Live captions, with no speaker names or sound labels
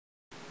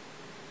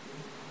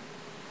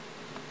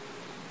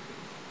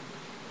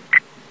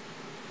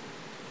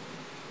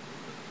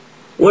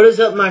What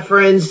is up, my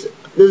friends?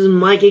 This is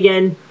Mike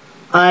again,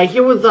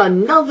 here with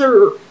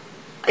another,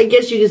 I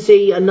guess you could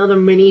say, another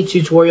mini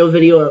tutorial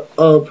video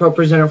of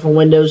ProPresenter for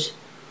Windows.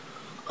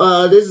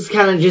 This is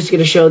kind of just going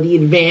to show the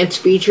advanced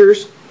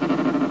features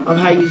of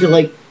how you can,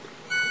 like,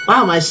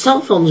 wow, my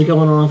cell phone's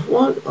going off.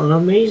 What an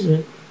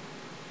amazement.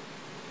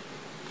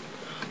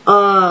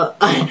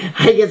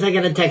 I guess I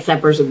gotta text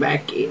that person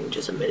back in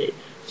just a minute,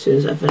 as soon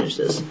as I finish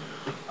this.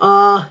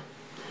 I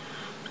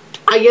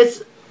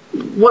guess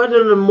one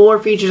of the more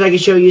features I can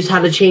show you is how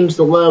to change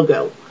the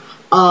logo.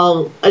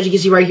 As you can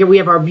see right here, we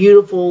have our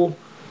beautiful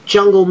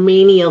Jungle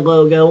Mania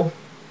logo.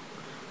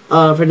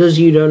 For those of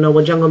you who don't know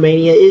what Jungle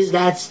Mania is,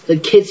 that's the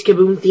Kids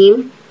Kaboom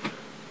theme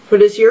for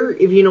this year,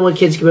 if you know what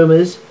Kids Kaboom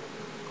is.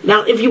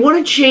 Now, if you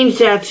want to change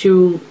that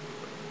to,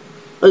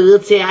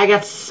 let's say I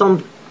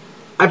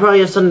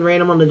probably have something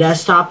random on the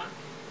desktop.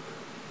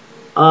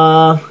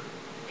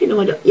 You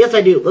know, yes,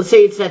 I do. Let's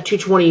say it's that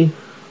 220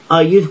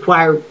 youth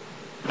choir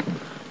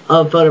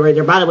photo right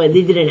there. By the way,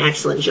 they did an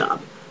excellent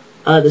job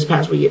this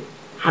past weekend.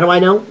 How do I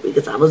know?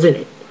 Because I was in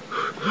it.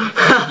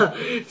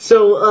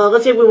 So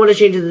let's say we want to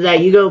change it to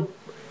that. You go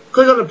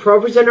click on the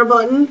ProPresenter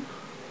button,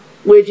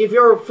 which if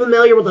you're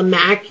familiar with a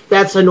Mac,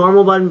 that's a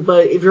normal button,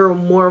 but if you're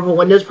more of a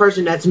Windows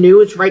person, that's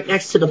new. It's right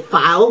next to the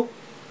file.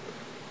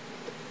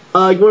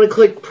 You want to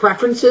click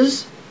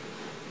Preferences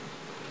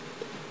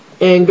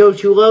and go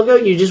to Logo.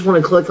 You just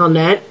want to click on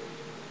that.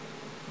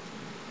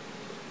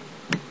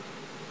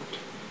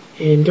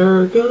 And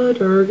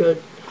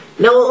good.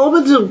 Now it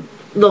opens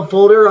the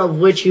folder of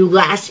which you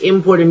last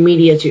imported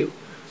media to.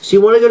 So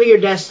you want to go to your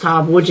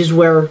desktop, which is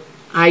where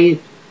I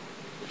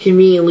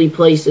conveniently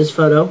place this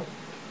photo.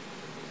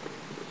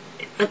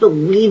 I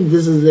believe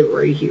this is it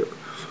right here.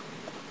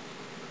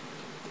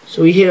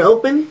 So we hit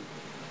open,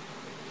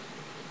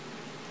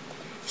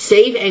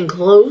 save and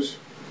close.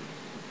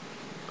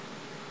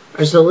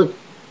 Alright, so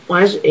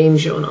why is AIM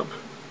showing up?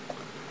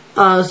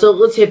 So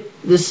let's hit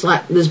this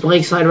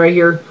blank slide right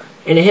here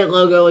and hit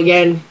logo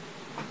again.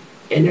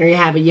 And there you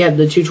have it. You have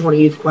the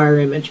 220 Youth Choir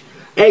image.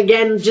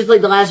 Again, just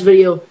like the last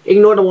video,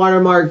 ignore the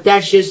watermark.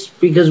 That's just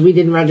because I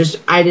didn't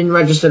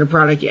register the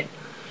product yet.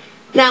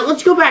 Now,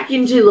 let's go back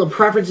into the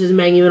preferences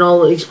menu, and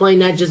I'll explain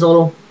that just a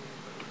little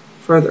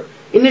further.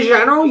 In the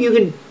general,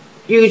 you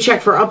can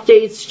check for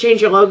updates,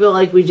 change your logo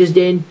like we just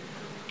did,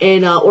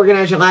 and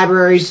organize your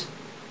libraries.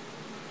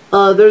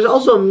 There's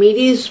also a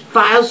media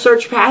file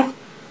search path.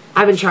 I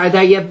haven't tried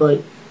that yet,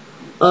 but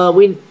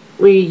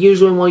we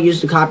usually won't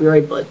use the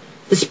copyright. But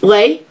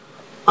display,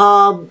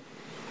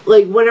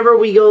 like whenever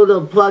we go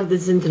to plug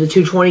this into the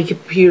 220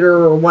 computer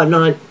or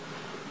whatnot,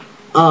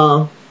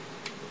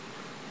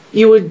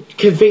 you would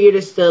configure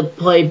this to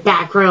play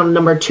background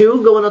number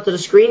 2 going up to the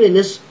screen, and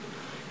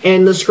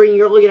the screen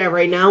you're looking at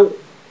right now,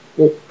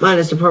 well,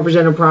 minus the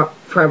ProPresenter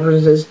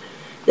preferences,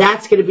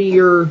 that's going to be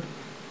your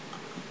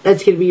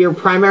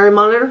primary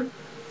monitor.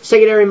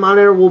 Secondary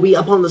monitor will be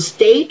up on the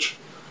stage,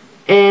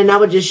 and I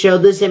would just show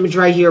this image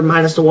right here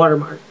minus the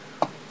watermark.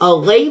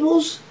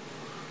 Labels,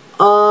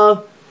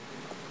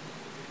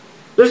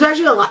 there's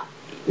actually a lot.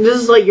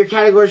 This is like your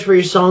categories for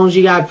your songs.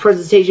 You got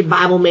presentation,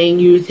 Bible, main,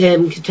 youth,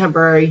 hymn,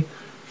 contemporary,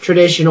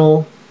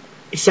 traditional,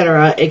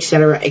 etc.,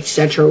 etc.,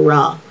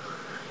 etc.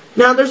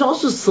 Now, there's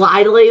also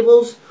slide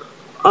labels.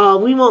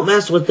 We won't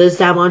mess with this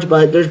that much,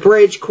 but there's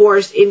bridge,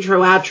 chorus,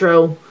 intro,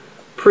 outro,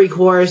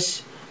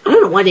 pre-chorus. I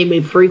don't know why they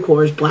made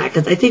pre-chorus black,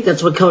 because I think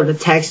that's what code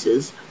of text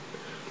is.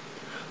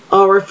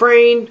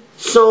 Refrain,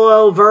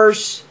 solo,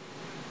 verse,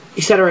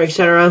 etc.,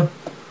 etc.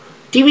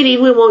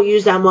 DVD we won't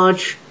use that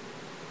much.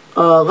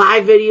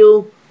 Live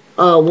video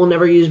we'll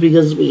never use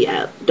because we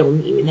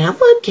don't even have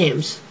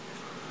webcams.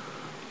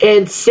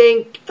 And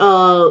sync,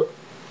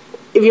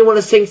 if you want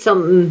to sync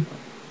something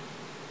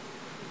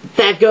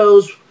that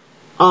goes,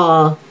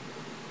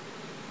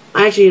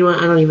 actually, you know what,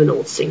 I don't even know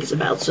what sync is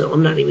about, so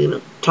I'm not even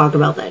going to talk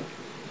about that.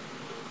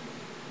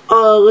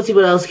 Let's see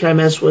what else can I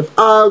mess with.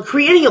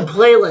 Creating a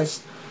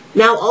playlist.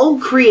 Now, I'll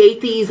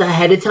create these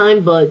ahead of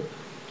time, but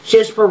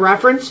just for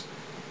reference,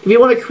 if you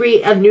want to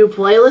create a new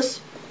playlist,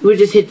 you would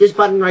just hit this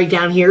button right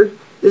down here.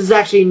 This is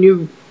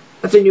actually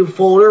that's a new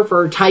folder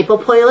for type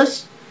of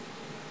playlist.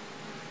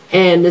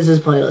 And this is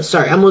playlist.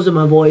 Sorry, I'm losing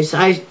my voice.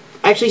 I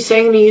actually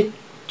sang the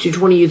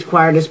 220 Youth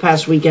Choir this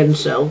past weekend,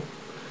 so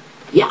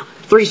yeah,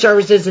 3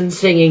 services and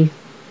singing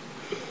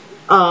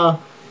a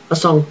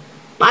song.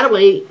 By the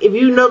way, if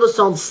you know the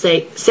song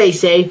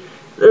Say,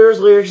 there's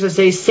lyrics that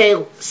say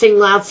sing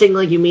loud, sing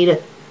like you mean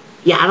it.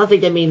 Yeah, I don't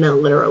think they mean that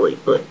literally,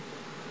 but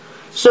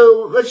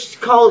so let's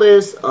call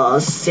this a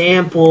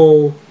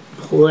sample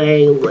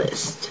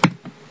playlist.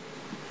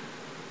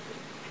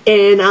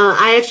 And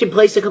I actually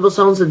placed a couple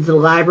songs into the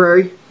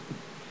library.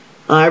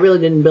 I really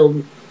didn't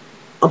build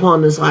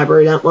upon this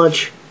library that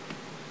much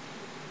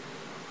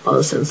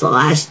since the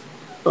last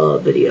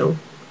video.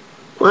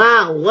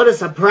 Wow, what a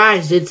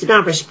surprise. It's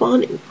not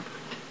responding.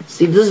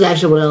 See, this is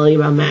actually what I like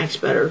about Macs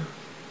better.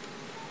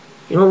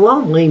 You know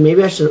what?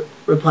 Maybe I should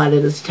reply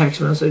to this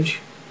text message.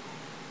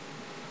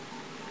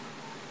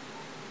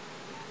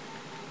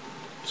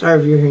 Sorry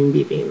if you're hearing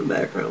beeping in the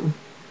background.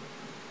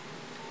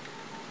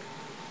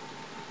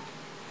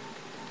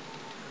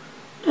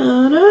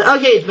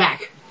 Okay, it's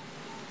back.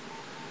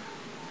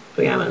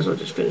 But yeah, I might as well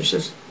just finish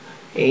this.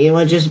 Hey, you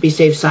want to just be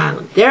safe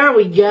silent. There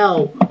we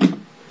go.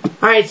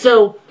 Alright,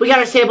 so we got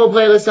our sample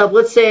playlist up.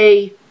 Let's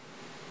say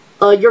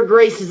Your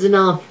Grace Is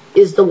Enough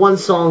is the one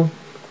song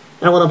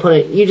that I want to put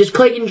it. You just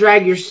click and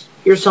drag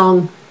your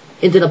song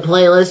into the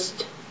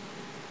playlist.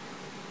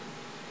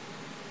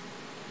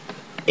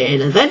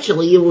 And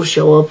eventually it will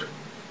show up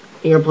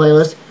in your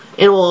playlist.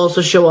 And it will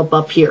also show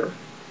up here.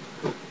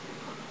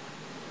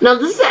 Now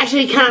this is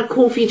actually kind of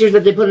cool features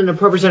that they put in the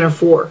ProPresenter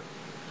 4.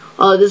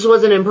 This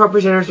wasn't in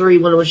ProPresenter 3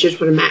 when it was just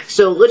for the Mac.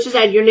 So let's just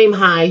add your name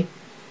high.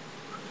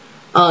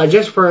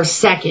 Just for a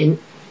second.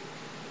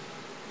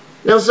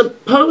 Now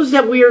suppose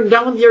that we are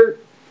done with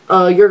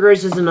your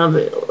Grace Is Enough.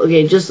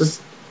 Okay, just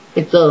to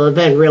make the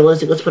event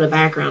realistic, let's put a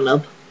background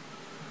up.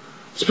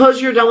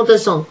 Suppose you're done with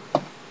this song.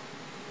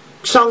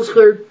 Song's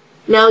cleared.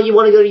 Now you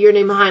want to go to your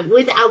name high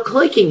without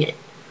clicking it.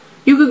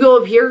 You could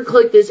go up here,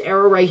 click this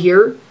arrow right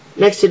here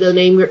next to the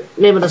name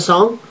of the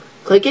song.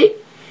 Click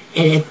it,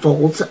 and it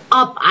folds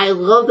up. I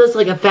love this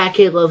like a fat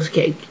kid loves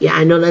cake. Yeah,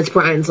 I know that's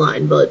Brian's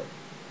line, but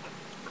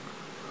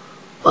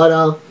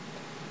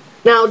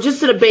now just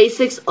to the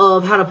basics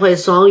of how to play a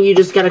song, you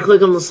just gotta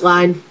click on the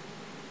slide,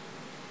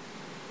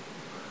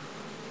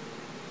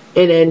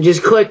 and then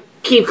just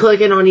keep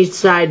clicking on each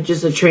side,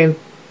 just to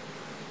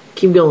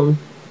keep going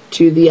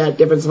to the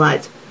different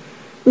slides.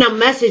 Now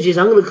messages,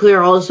 I'm gonna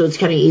clear all so it's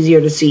kind of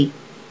easier to see.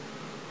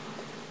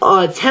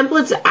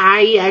 Templates,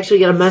 I actually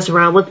gotta mess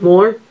around with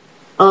more.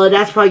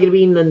 That's probably gonna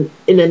be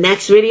in the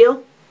next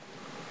video.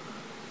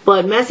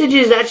 But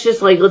messages, that's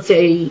just like, let's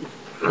say,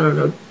 I don't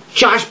know,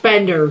 Josh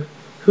Bender,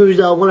 who's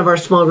one of our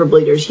small group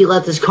leaders. He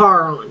left his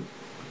car on.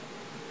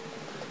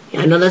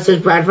 Yeah, I know that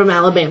says Brad from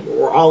Alabama.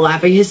 We're all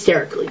laughing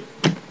hysterically.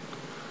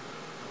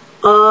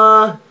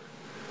 To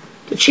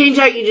change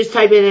out, you just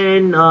type it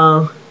in,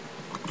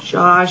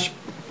 Josh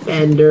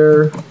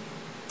Bender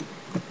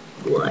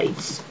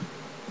lights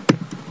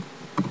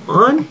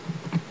on.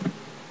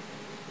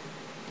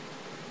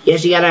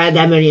 Yes, you gotta add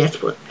that many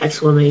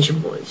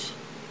exclamation points.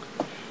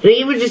 And then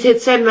you would just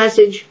hit send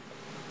message.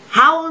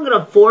 How I'm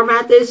gonna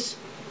format this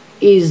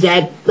is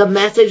that the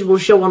message will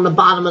show on the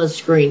bottom of the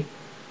screen.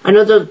 I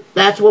know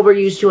that's what we're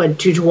used to at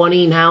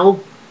 220 now.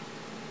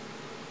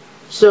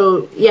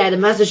 So yeah, the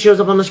message shows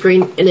up on the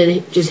screen and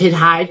then just hit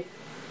hide.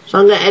 So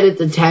I'm gonna edit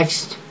the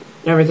text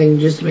and everything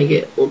just to make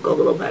it look a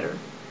little better.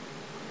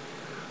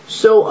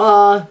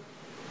 So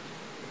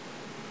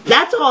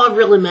that's all I've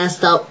really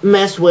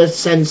messed with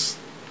since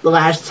the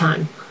last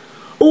time.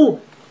 Oh,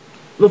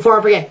 before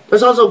I forget,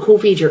 there's also a cool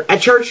feature.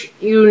 At church,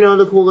 you know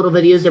the cool little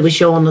videos that we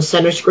show on the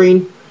center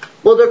screen?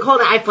 Well, they're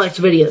called iFlex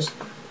videos.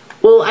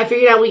 Well, I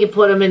figured out we could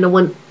put them in the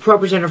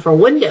ProPresenter for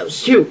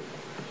Windows, too.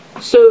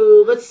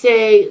 So, let's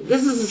say,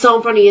 this is the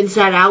song from the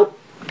Inside Out.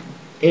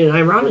 And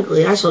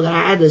ironically, I still gotta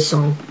add this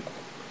song.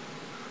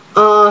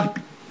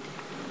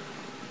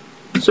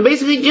 So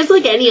basically, just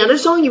like any other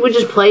song, you would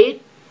just play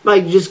it by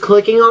just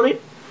clicking on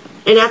it.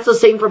 And that's the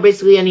same for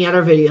basically any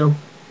other video.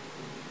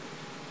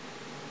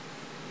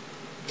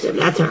 Except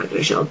that's not going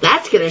to show up.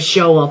 That's going to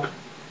show up.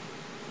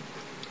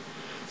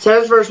 So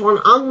that's verse 1.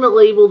 I'm going to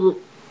label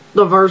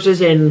the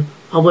verses and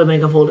hopefully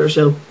make a folder.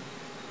 So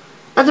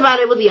that's about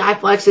it with the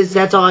iFlexes.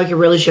 That's all I can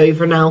really show you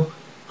for now.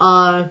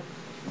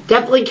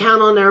 Definitely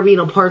count on there being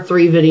a part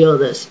 3 video of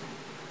this.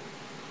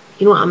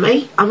 You know what?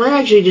 I might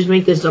actually just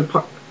make this a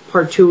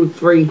part 2,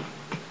 3.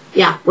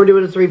 Yeah, we're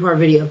doing a 3-part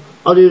video.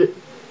 I'll do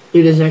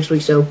this next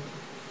week. So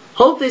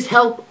hope this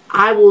helped.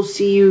 I will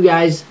see you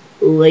guys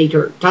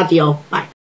later. Talk to y'all. Bye.